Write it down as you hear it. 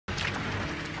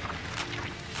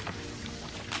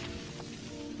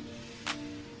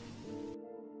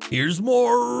Here's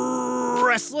more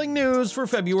wrestling news for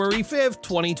February 5th,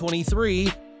 2023,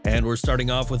 and we're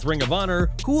starting off with Ring of Honor,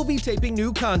 who will be taping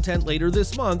new content later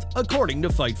this month, according to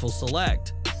Fightful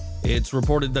Select. It's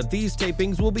reported that these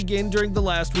tapings will begin during the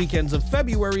last weekends of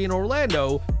February in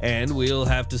Orlando, and we'll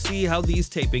have to see how these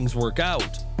tapings work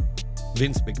out.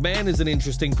 Vince McMahon is an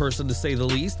interesting person to say the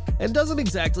least, and doesn't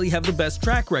exactly have the best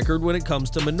track record when it comes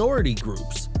to minority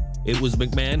groups. It was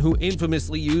McMahon who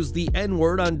infamously used the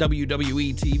N-word on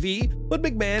WWE TV, but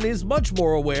McMahon is much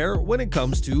more aware when it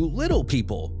comes to little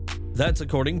people. That's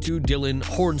according to Dylan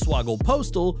Hornswoggle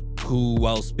Postal, who,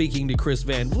 while speaking to Chris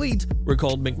Van Vliet,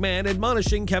 recalled McMahon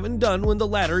admonishing Kevin Dunn when the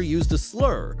latter used a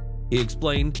slur. He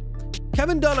explained,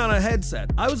 "Kevin Dunn on a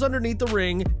headset. I was underneath the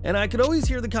ring, and I could always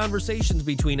hear the conversations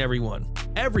between everyone.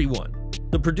 Everyone.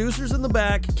 The producers in the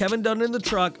back, Kevin Dunn in the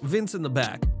truck, Vince in the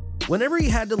back. Whenever he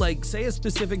had to say a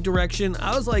specific direction,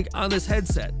 I was on this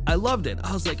headset. I loved it.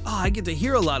 I was like, oh, I get to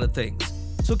hear a lot of things.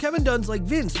 So Kevin Dunn's like,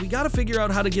 Vince, we gotta figure out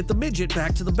how to get the midget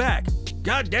back to the back.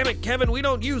 God damn it, Kevin, we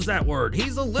don't use that word.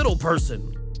 He's a little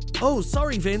person. Oh,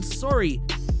 sorry, Vince, sorry.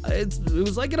 It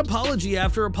was like an apology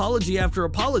after apology after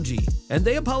apology. And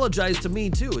they apologized to me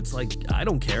too. It's like, I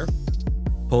don't care.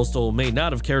 Postal may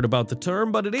not have cared about the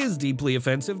term, but it is deeply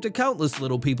offensive to countless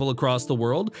little people across the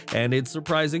world, and it's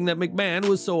surprising that McMahon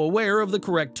was so aware of the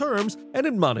correct terms and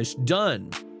admonished Dunn.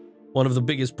 One of the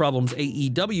biggest problems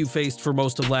AEW faced for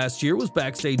most of last year was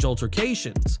backstage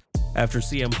altercations. After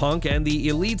CM Punk and the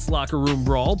Elite's locker room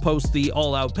brawl post the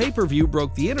All Out pay-per-view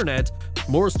broke the internet,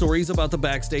 more stories about the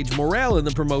backstage morale in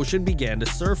the promotion began to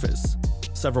surface.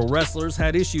 Several wrestlers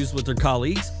had issues with their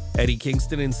colleagues. Eddie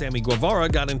Kingston and Sammy Guevara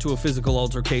got into a physical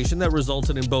altercation that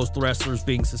resulted in both wrestlers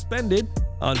being suspended.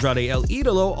 Andrade El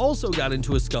Idolo also got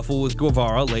into a scuffle with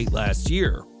Guevara late last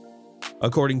year.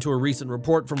 According to a recent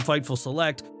report from Fightful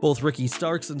Select, both Ricky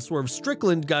Starks and Swerve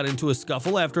Strickland got into a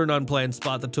scuffle after an unplanned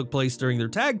spot that took place during their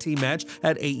tag team match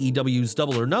at AEW's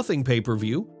Double or Nothing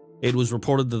pay-per-view. It was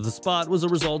reported that the spot was a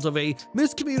result of a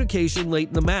miscommunication late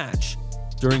in the match.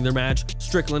 During their match,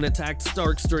 Strickland attacked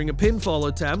Starks during a pinfall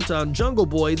attempt on Jungle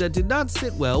Boy that did not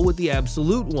sit well with the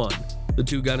Absolute One. The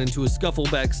two got into a scuffle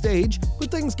backstage, but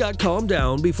things got calmed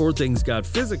down before things got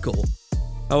physical.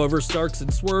 However, Starks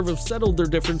and Swerve have settled their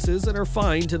differences and are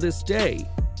fine to this day.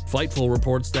 Fightful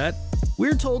reports that,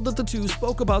 "We're told that the two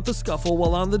spoke about the scuffle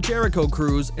while on the Jericho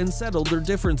cruise and settled their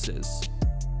differences."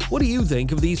 What do you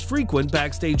think of these frequent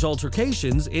backstage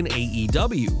altercations in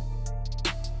AEW?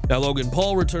 Now, Logan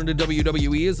Paul returned to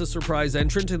WWE as a surprise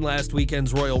entrant in last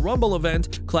weekend's Royal Rumble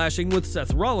event, clashing with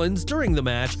Seth Rollins during the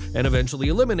match and eventually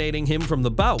eliminating him from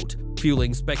the bout,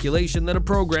 fueling speculation that a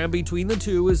program between the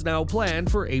two is now planned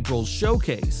for April's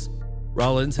showcase.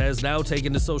 Rollins has now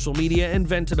taken to social media and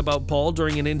vented about Paul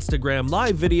during an Instagram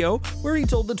live video where he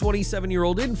told the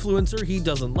 27-year-old influencer he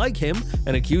doesn't like him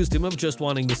and accused him of just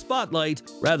wanting the spotlight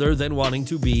rather than wanting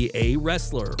to be a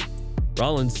wrestler.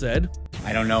 Rollins said,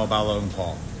 "I don't know about Logan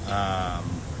Paul.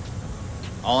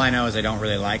 All I know is I don't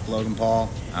really like Logan Paul.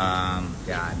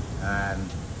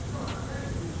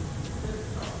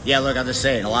 Yeah, look, I'll just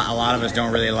say it. A lot of us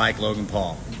don't really like Logan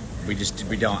Paul. We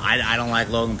don't. I don't like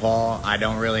Logan Paul. I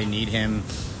don't really need him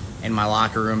in my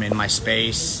locker room, in my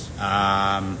space.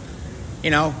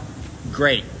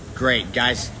 Great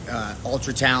guys,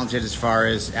 ultra talented as far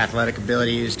as athletic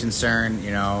ability is concerned.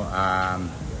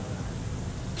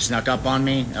 Snuck up on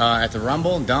me at the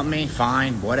Rumble, dumped me,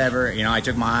 fine, whatever. I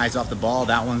took my eyes off the ball.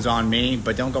 That one's on me.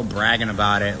 But don't go bragging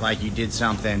about it like you did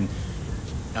something,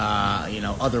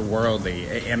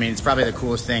 otherworldly. I mean, it's probably the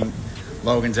coolest thing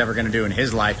Logan's ever going to do in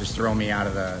his life is throw me out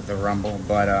of the Rumble.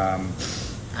 But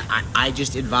I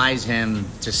just advise him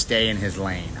to stay in his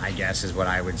lane, I guess is what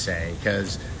I would say.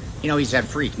 Because, he's had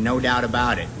freak, no doubt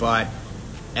about it. But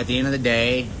at the end of the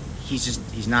day,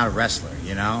 he's not a wrestler,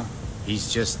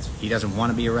 He doesn't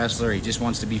want to be a wrestler. He just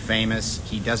wants to be famous.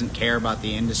 He doesn't care about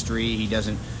the industry.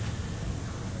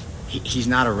 He's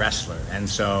not a wrestler. And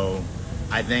so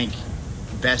I think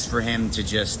best for him to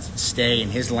just stay in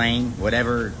his lane,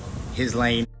 whatever his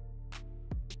lane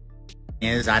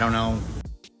is. I don't know.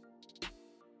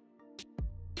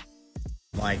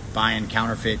 Like buying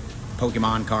counterfeit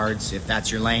Pokemon cards. If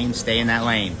that's your lane, stay in that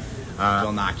lane.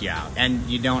 They'll knock you out. And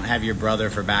you don't have your brother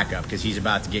for backup because he's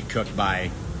about to get cooked by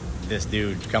this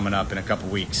dude coming up in a couple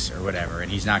weeks or whatever,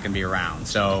 and he's not going to be around.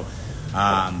 So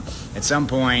at some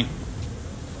point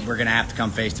we're going to have to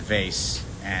come face to face,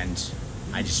 and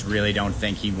I just really don't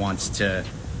think he wants to.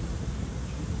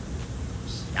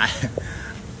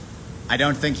 I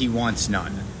don't think he wants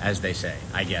none, as they say,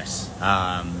 I guess.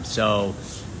 So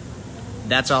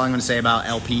that's all I'm going to say about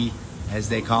LP, as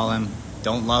they call him.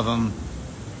 Don't love him.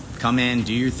 Come in,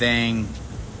 do your thing,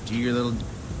 do your little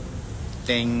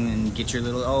thing and get your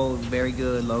little, oh, very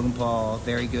good, Logan Paul,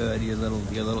 very good, your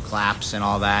little claps and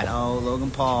all that. Oh,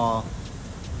 Logan Paul,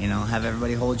 you know, have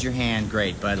everybody hold your hand,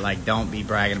 great. But like, don't be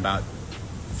bragging about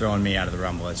throwing me out of the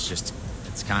Rumble. It's just,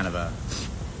 it's kind of a,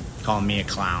 calling me a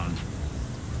clown.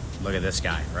 Look at this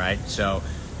guy, right? So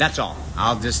that's all.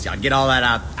 I'll get all that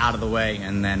out of the way,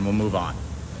 and then we'll move on.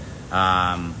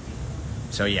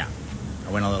 So yeah,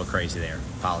 I went a little crazy there.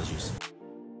 Apologies.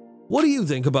 What do you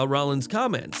think about Rollins'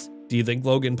 comments? Do you think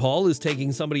Logan Paul is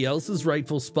taking somebody else's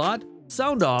rightful spot?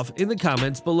 Sound off in the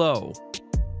comments below.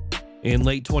 In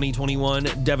late 2021,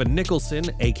 Devin Nicholson,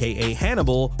 aka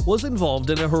Hannibal, was involved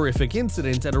in a horrific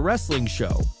incident at a wrestling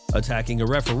show, attacking a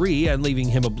referee and leaving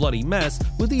him a bloody mess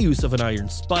with the use of an iron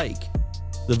spike.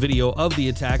 The video of the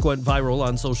attack went viral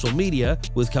on social media,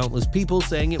 with countless people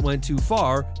saying it went too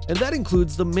far, and that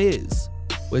includes The Miz.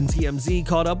 When TMZ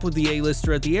caught up with the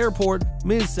A-lister at the airport,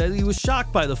 Miz said he was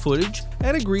shocked by the footage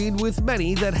and agreed with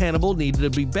many that Hannibal needed to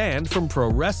be banned from pro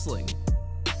wrestling.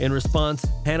 In response,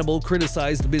 Hannibal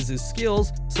criticized Miz's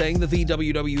skills, saying that the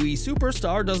WWE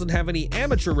superstar doesn't have any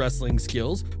amateur wrestling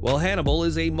skills, while Hannibal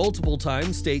is a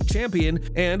multiple-time state champion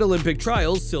and Olympic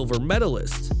trials silver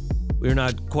medalist. We're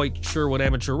not quite sure what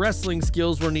amateur wrestling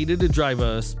skills were needed to drive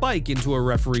a spike into a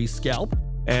referee's scalp,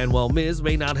 and while Miz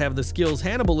may not have the skills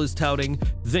Hannibal is touting,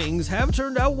 things have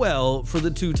turned out well for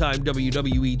the two-time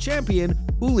WWE champion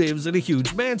who lives in a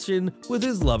huge mansion with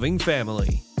his loving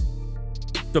family.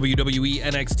 WWE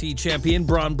NXT champion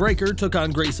Braun Breaker took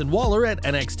on Grayson Waller at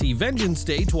NXT Vengeance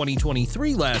Day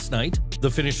 2023 last night.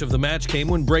 The finish of the match came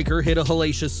when Breaker hit a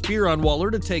hellacious spear on Waller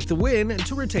to take the win and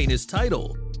to retain his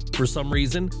title. For some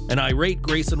reason, an irate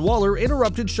Grayson Waller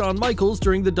interrupted Shawn Michaels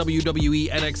during the WWE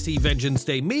NXT Vengeance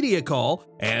Day media call,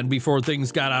 and before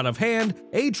things got out of hand,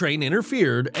 A-Train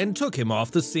interfered and took him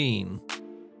off the scene.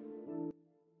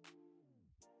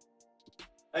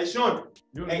 Hey, Shawn.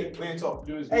 Hey, we're gonna talk.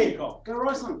 Hey, go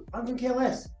wrestling. I don't care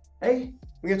less. Hey,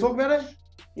 we gonna talk about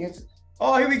it?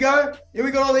 Oh, here we go. Here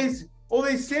we got all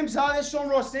these simps. Huh? There's Shawn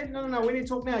Ross simp. No, we need to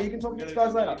talk now. You can talk to these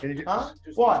guys later. Huh?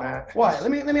 Why? Why? Let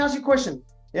me ask you a question.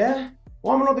 Yeah?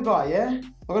 Why am I not the guy? Yeah?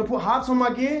 I'm gonna put hearts on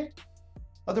my gear.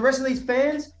 Like the rest of these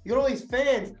fans, you got all these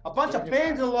fans, a bunch of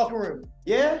fans in the locker room.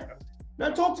 Yeah?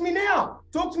 No, talk to me now.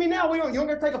 Talk to me now. You want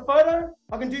to take a photo?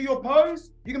 I can do your pose.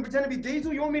 You can pretend to be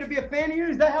Diesel. You want me to be a fan of you?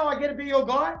 Is that how I get to be your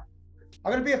guy? I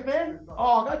gotta be a fan?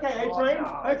 Oh, okay, A-Train.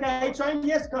 Okay, A-Train.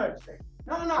 Yes, coach.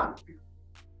 No.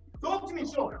 Talk to me,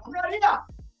 Shawn. I'm right here.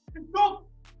 Talk.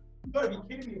 You gotta be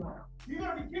kidding me, man. You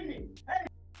gotta be kidding me. Hey.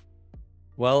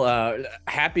 Well,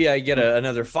 happy I get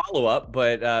another follow-up,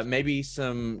 but maybe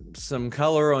some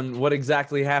color on what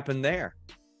exactly happened there.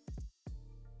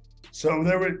 So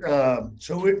there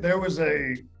was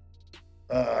an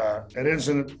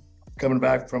incident coming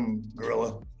back from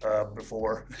Gorilla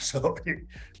before. So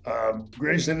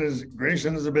Grayson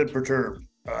is a bit perturbed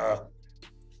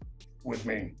with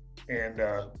me, and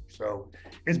so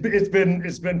it's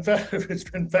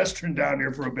been festering down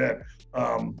here for a bit.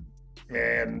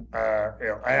 And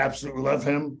I absolutely love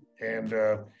him, and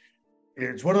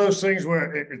it's one of those things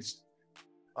where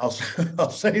I'll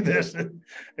say this, and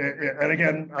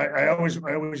again, I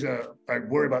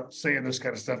worry about saying this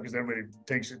kind of stuff because everybody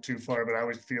takes it too far, but I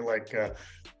always feel like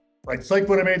it's like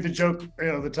when I made the joke,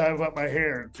 the time about my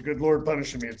hair, the good Lord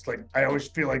punishing me. It's like I always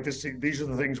feel like these are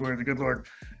the things where the good Lord,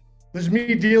 this is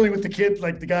me dealing with the kid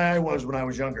like the guy I was when I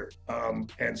was younger,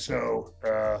 and so.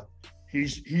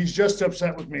 He's just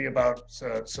upset with me about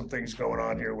some things going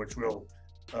on here, which we'll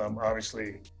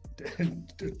obviously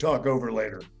talk over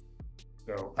later.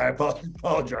 So I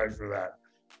apologize for that.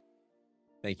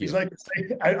 Thank you. He's like,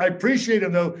 I appreciate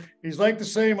him though. He's like the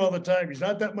same all the time. He's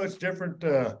not that much different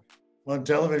on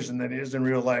television than he is in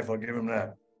real life. I'll give him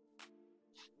that.